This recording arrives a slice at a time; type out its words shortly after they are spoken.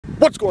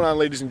What's going on,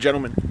 ladies and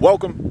gentlemen?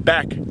 Welcome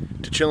back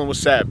to Chillin' with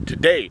Seb.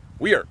 Today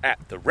we are at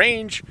the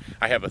range.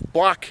 I have a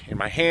block in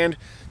my hand.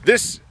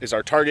 This is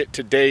our target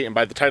today, and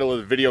by the title of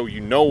the video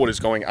you know what is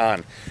going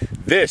on.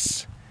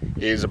 This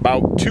is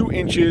about 2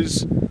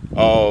 inches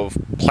of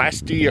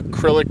plasti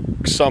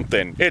acrylic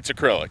something. It's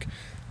acrylic.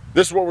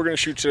 This is what we're going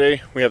to shoot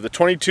today. We have the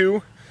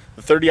 22,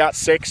 the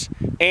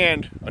 30-06,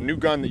 and a new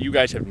gun that you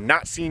guys have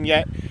not seen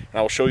yet, and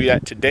I will show you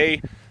that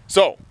today.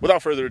 So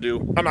without further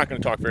ado, I'm not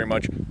going to talk very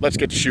much. Let's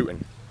get to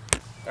shooting.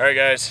 Alright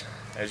guys,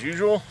 as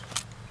usual,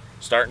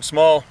 starting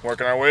small,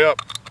 working our way up.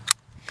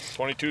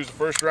 22 is the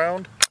first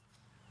round.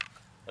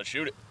 Let's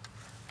shoot it.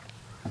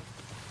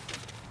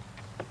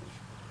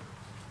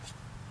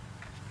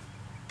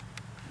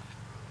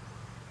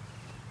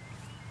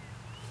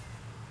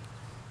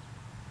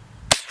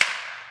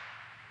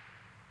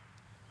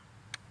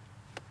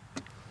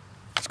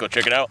 Let's go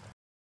check it out.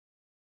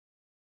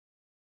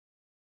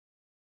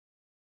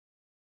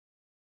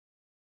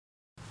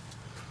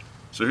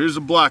 So here's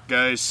the block,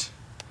 guys.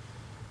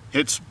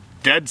 Hits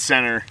dead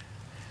center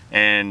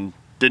and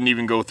didn't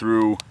even go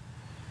through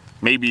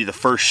maybe the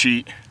first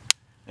sheet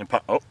and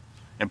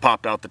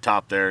popped out the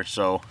top there.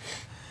 So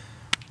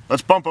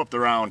let's bump up the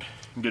round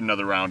and get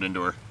another round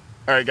into her.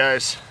 All right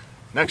guys,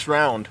 next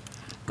round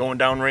going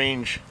down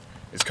range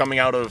is coming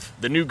out of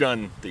the new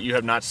gun that you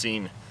have not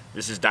seen.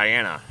 This is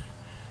Diana.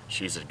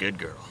 She's a good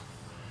girl.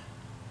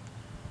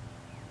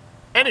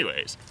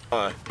 Anyways,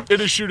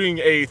 it is shooting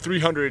a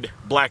 300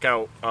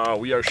 blackout.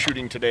 We are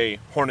shooting today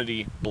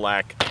Hornady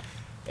black,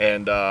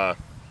 and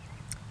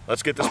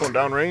let's get this one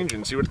down range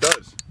and see what it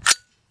does.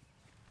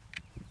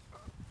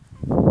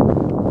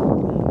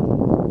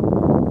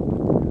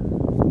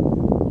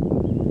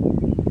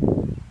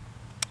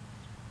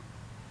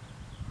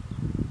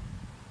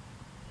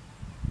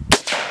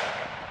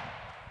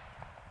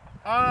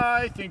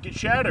 I think it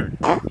shattered.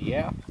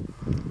 Yeah.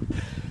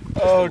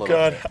 Oh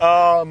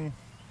God.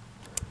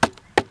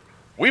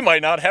 We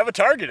might not have a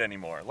target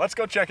anymore. Let's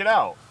go check it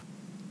out.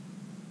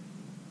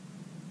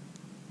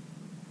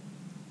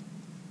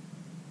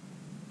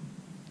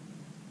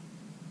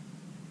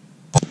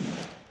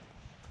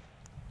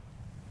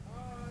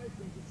 I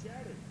think it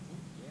shattered.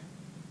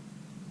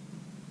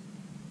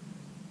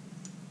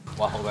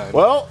 Wow,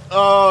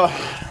 well,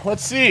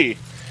 let's see.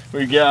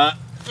 We got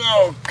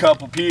a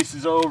couple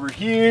pieces over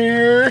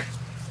here.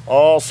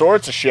 All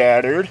sorts of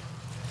shattered.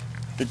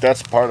 I think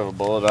that's part of a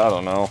bullet. I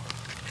don't know.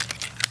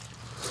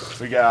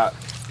 We got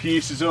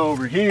pieces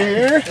over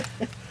here.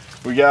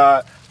 We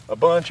got a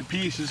bunch of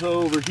pieces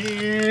over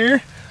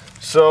here.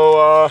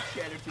 So,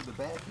 shattered to the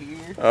back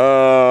here.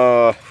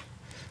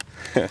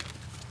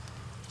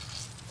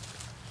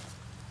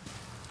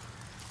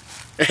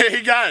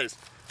 Hey guys,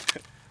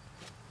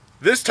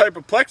 this type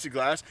of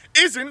plexiglass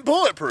isn't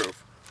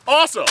bulletproof.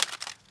 Awesome.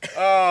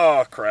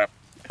 Oh crap.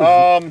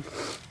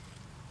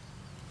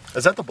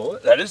 Is that the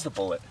bullet? That is the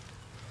bullet.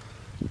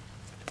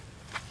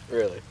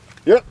 Really?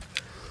 Yep.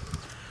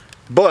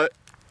 But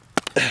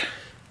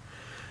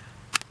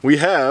we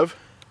have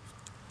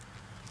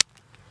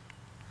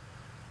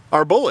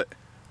our bullet.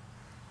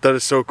 That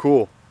is so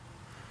cool.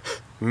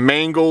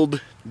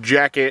 Mangled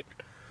jacket,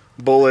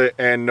 bullet,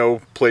 and no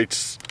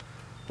plates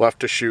left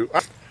to shoot.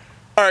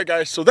 Alright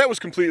guys, so that was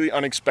completely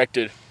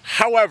unexpected.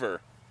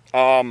 However,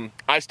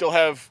 I still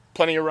have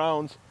plenty of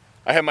rounds.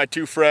 I have my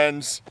 2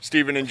 friends,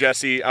 Steven and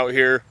Jesse, out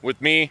here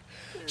with me.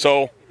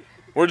 So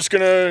we're just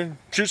gonna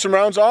shoot some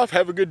rounds off,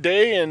 have a good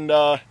day, and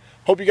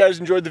hope you guys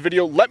enjoyed the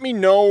video. Let me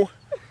know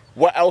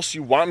what else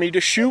you want me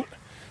to shoot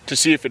to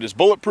see if it is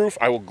bulletproof.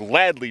 I will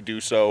gladly do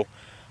so.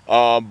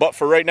 But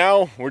for right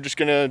now, we're just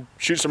gonna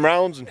shoot some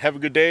rounds and have a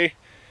good day.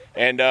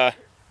 And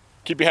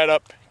keep your head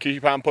up,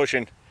 keep on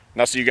pushing.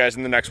 And I'll see you guys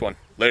in the next one.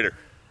 Later.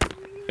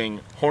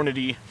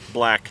 Hornady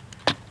black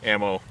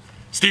ammo.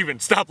 Steven,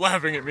 stop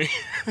laughing at me.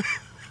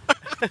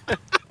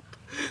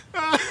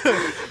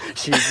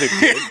 She's a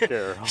good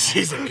girl.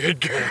 She's a good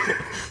girl.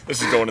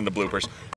 This is going in the bloopers.